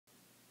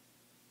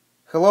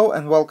Hello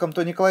and welcome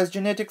to Nikolai's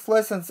Genetics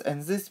Lessons,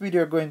 and this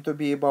video going to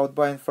be about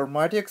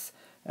bioinformatics,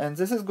 and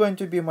this is going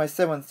to be my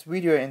 7th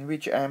video in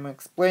which I am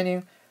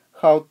explaining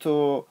how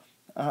to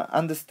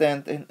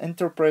understand and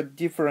interpret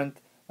different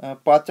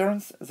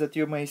patterns that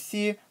you may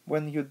see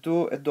when you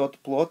do a dot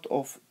plot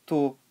of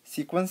two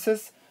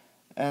sequences.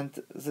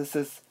 And this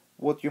is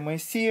what you may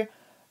see.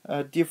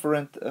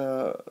 Different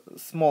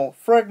small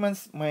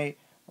fragments may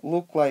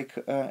look like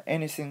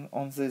anything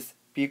on these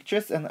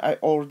pictures, and I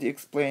already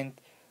explained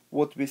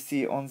what we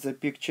see on the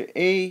picture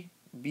A,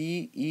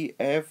 B, E,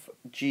 F,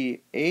 G,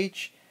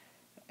 H,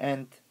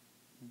 and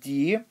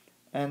D.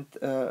 And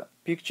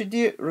picture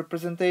D,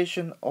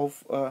 representation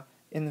of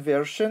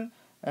inversion,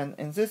 and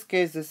in this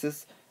case this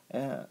is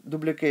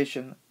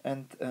duplication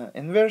and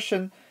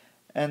inversion.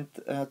 And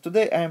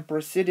today I am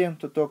proceeding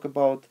to talk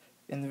about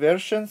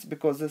inversions,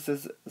 because this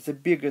is the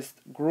biggest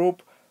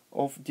group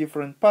of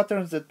different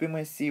patterns that we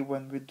may see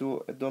when we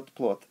do a dot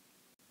plot.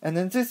 And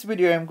in this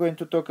video I'm going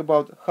to talk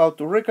about how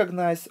to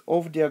recognize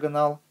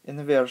off-diagonal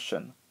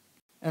inversion.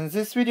 And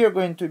this video is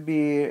going to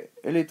be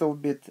a little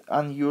bit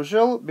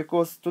unusual,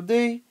 because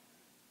today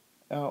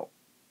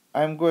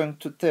I'm going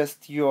to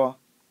test your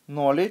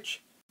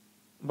knowledge.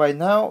 By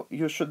now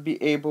you should be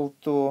able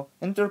to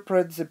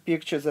interpret the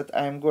picture that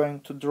I'm going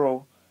to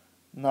draw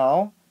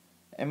now.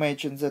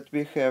 Imagine that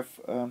we have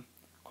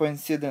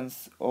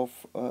coincidence of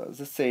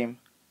the same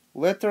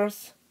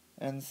letters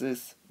and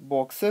these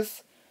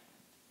boxes,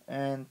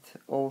 and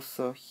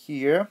also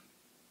here.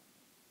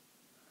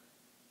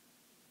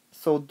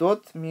 So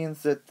dot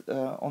means that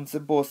on the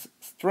both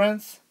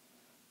strands,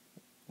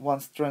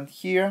 one strand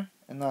here,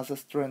 another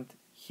strand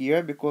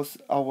here, because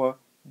our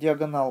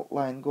diagonal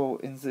line go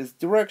in this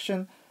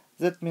direction.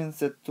 That means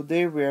that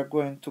today we are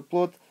going to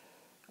plot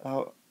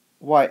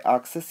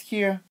y-axis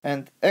here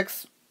and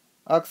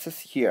x-axis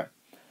here.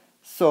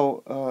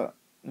 So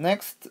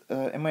next,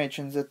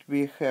 imagine that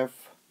we have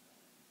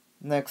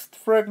next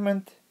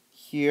fragment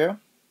here.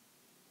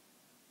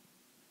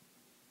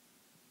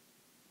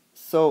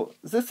 So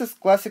this is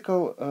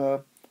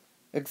classical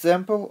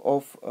example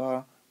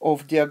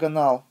of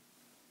diagonal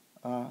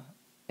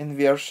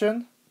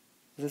inversion.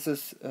 This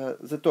is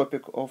the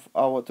topic of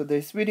our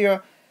today's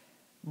video.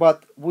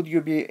 But would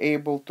you be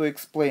able to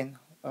explain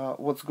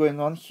what's going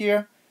on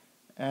here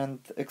and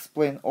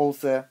explain all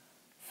the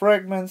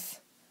fragments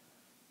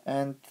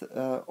and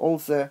all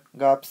the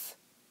gaps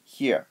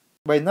here?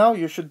 By now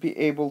you should be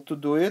able to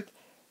do it,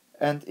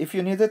 and if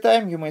you need the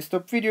time you may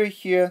stop video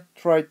here,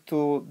 try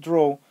to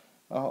draw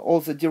all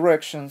the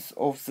directions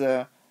of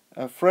the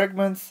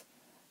fragments,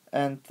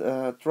 and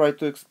try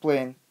to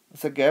explain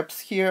the gaps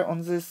here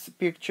on this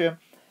picture.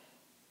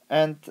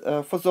 And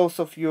for those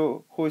of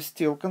you who is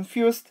still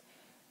confused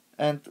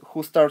and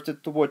who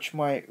started to watch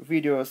my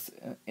videos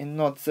in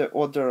not the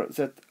order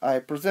that I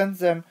present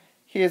them,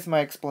 here's my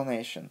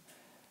explanation.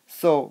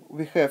 So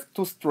we have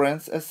two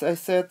strands, as I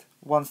said.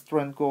 One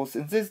strand goes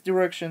in this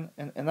direction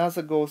and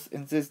another goes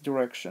in this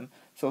direction.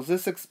 So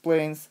this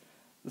explains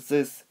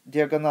this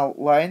diagonal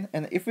line.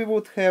 And if we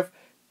would have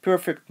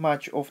perfect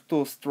match of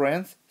two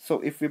strands, so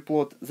if we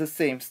plot the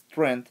same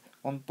strand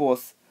on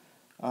both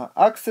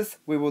axes,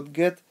 we would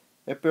get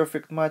a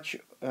perfect match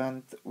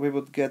and we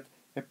would get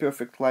a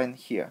perfect line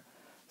here.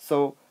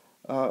 So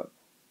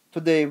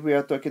today we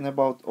are talking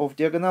about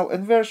off-diagonal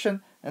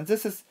inversion, and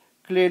this is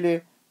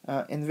clearly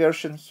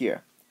inversion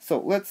here. So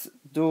let's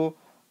do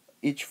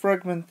each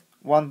fragment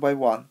one by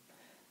one.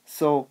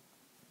 So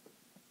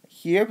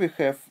here we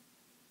have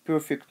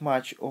perfect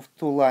match of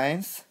two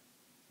lines.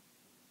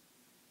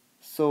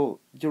 So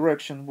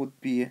direction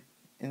would be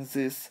in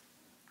this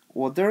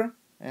order,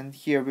 and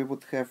here we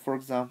would have, for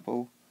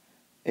example,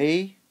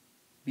 A,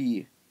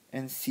 B,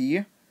 and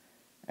C.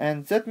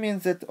 And that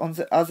means that on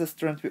the other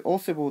strand we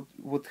also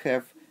would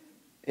have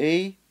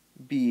A,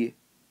 B,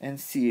 and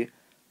C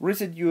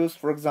residues.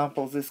 For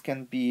example, this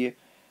can be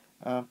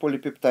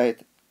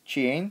polypeptide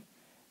chain.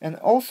 And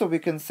also we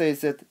can say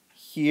that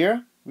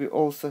here we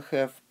also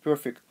have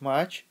perfect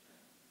match.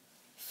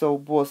 So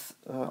both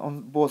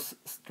on both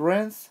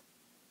strands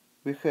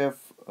we have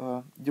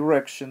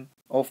direction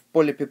of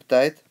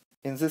polypeptide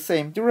in the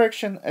same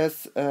direction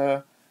as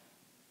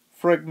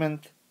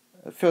fragment,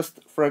 first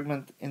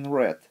fragment in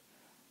red.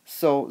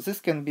 So this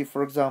can be,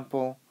 for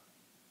example,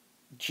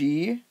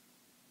 G,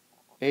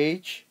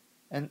 H,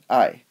 and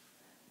I.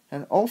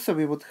 And also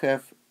we would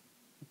have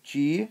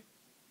G,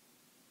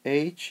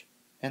 H,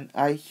 and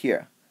I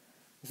here.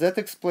 That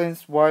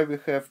explains why we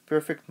have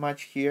perfect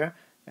match here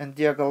and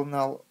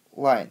diagonal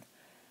line.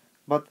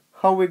 But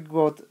how we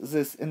got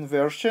this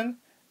inversion?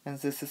 And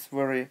this is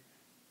very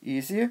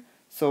easy.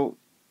 So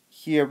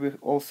here we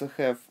also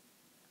have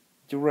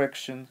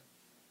direction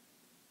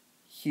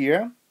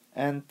here,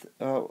 and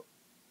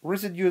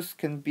residues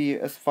can be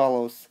as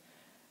follows: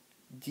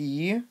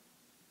 D,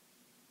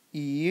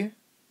 E,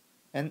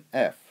 and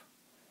F.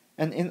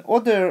 And in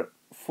order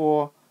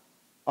for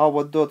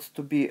our dots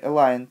to be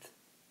aligned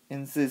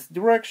in this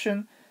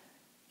direction,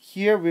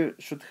 here we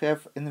should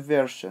have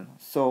inversion.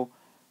 So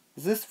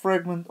this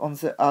fragment on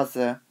the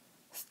other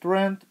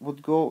strand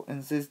would go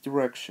in this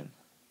direction.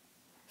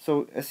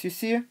 So as you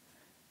see,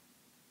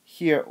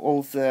 here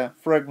all the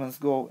fragments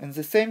go in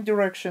the same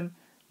direction,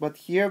 but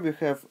here we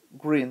have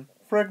green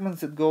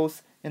fragments that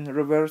goes in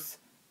reverse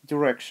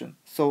direction.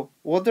 So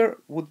order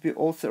would be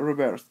also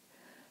reversed.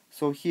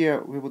 So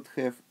here we would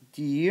have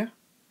D,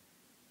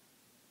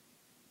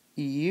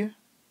 E,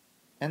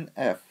 and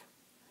F.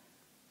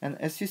 And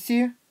as you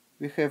see,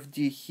 we have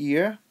D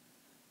here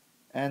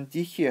and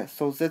D here.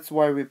 So that's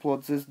why we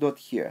plot this dot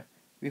here.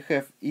 We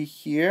have E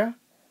here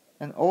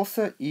and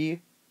also E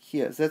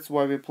here. That's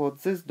why we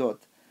plot this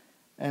dot.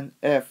 And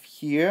F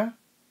here.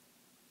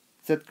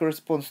 That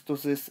corresponds to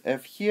this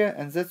F here,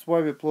 and that's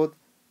why we plot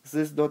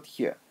this dot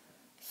here.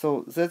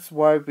 So that's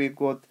why we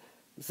got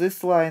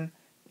this line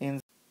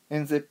in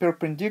the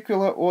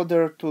perpendicular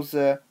order to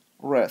the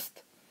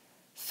rest.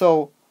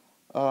 So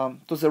to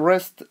the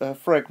rest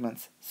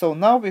fragments. So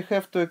now we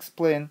have to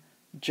explain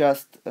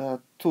just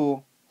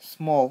two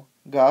small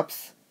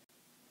gaps.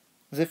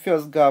 The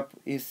first gap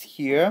is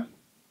here,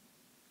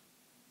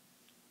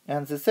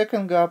 and the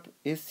second gap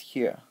is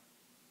here.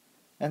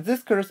 And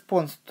this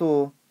corresponds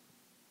to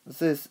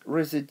this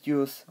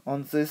residues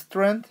on this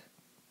strand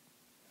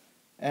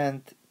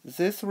and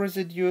this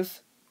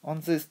residues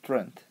on this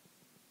strand.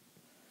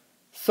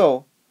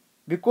 So,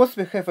 because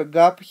we have a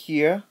gap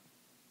here,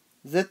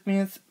 that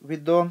means we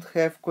don't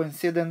have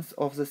coincidence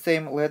of the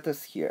same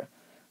letters here.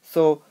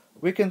 So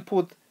we can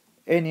put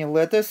any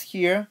letters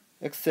here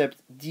except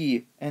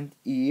D and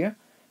E,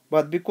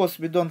 but because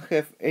we don't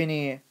have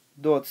any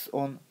dots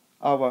on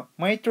our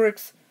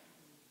matrix,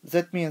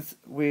 that means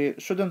we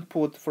shouldn't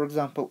put, for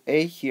example,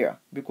 A here,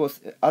 because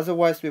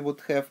otherwise we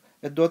would have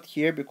a dot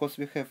here because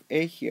we have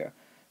A here.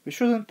 We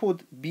shouldn't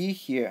put B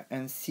here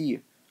and C,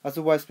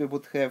 otherwise we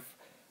would have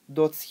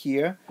dots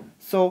here.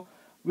 So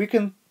we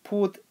can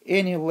put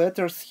any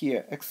letters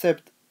here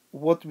except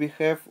what we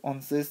have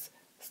on this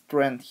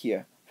strand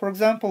here. For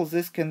example,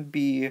 this can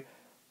be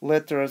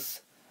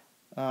letters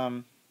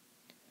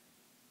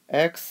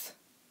X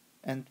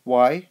and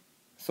Y,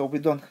 so we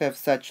don't have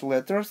such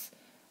letters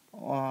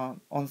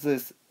on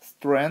this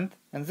strand,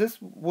 and this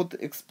would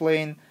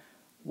explain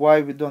why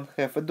we don't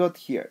have a dot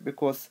here,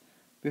 because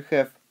we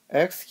have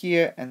X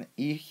here and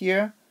E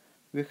here,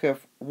 we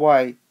have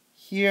Y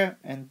here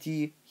and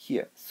D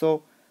here,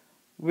 so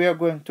we are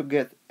going to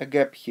get a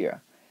gap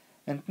here.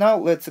 And now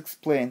let's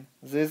explain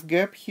this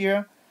gap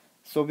here.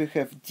 So we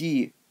have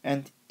D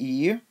and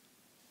E,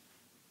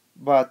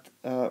 but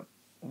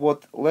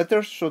what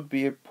letters should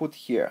be put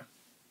here?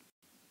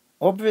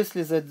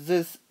 Obviously that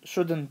this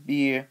shouldn't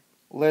be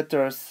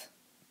letters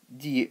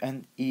D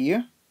and E,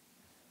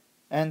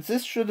 and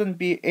this shouldn't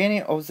be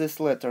any of these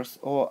letters,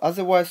 or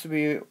otherwise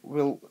we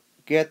will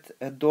get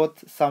a dot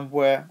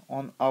somewhere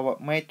on our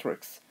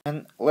matrix.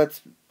 And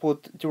let's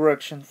put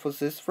direction for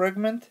this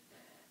fragment.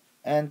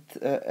 And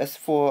as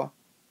for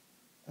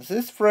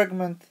this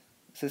fragment,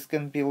 this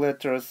can be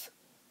letters,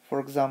 for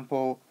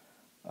example,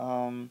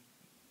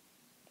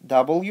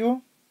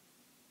 W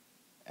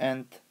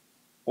and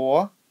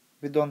O.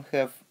 We don't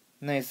have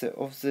neither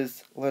of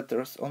these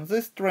letters on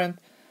this strand,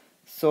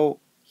 so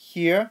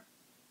here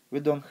we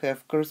don't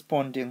have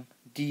corresponding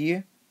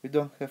D, we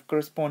don't have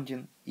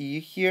corresponding E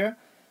here.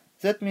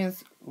 That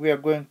means we are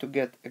going to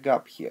get a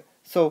gap here.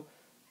 So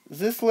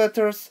these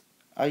letters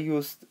are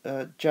used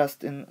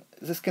just in,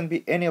 this can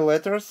be any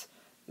letters,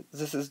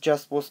 this is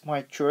just was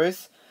my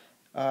choice.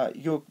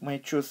 You may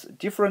choose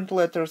different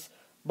letters,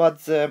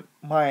 but the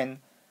main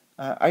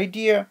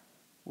idea,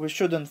 we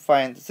shouldn't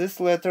find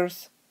these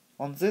letters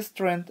on this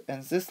strand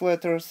and these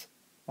letters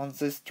on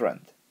this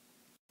strand.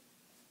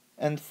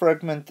 And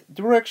fragment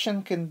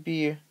direction can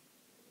be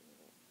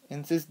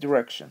in this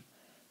direction.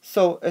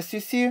 So as you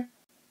see,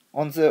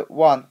 on the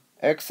one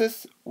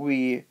axis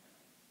we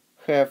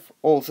have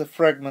all the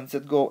fragments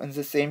that go in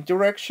the same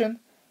direction,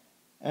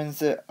 and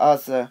the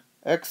other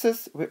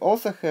axis we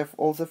also have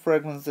all the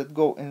fragments that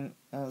go in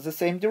the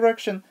same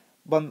direction,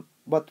 but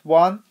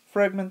one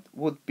fragment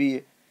would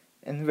be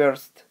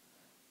inversed.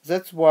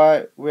 That's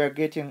why we are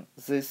getting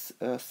these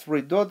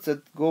three dots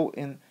that go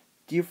in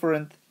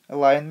different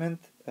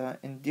alignment,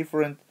 in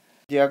different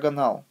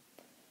diagonal.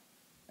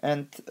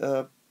 And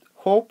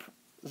hope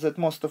that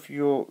most of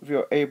you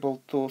were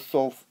able to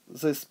solve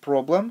this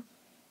problem,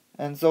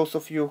 and those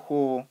of you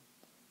who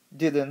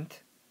didn't,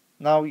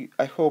 now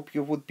I hope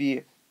you would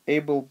be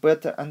able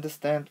better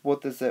understand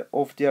what is a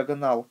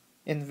off-diagonal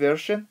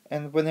inversion,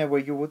 and whenever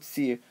you would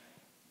see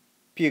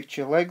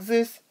picture like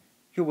this,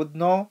 you would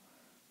know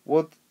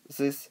what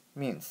this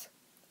means.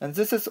 And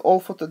this is all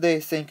for today.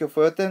 Thank you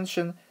for your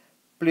attention.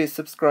 Please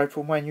subscribe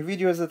for my new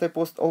videos that I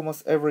post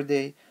almost every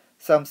day.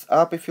 Thumbs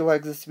up if you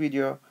like this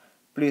video.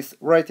 Please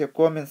write your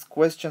comments,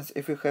 questions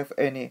if you have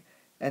any.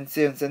 And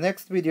see you in the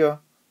next video.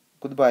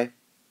 Goodbye.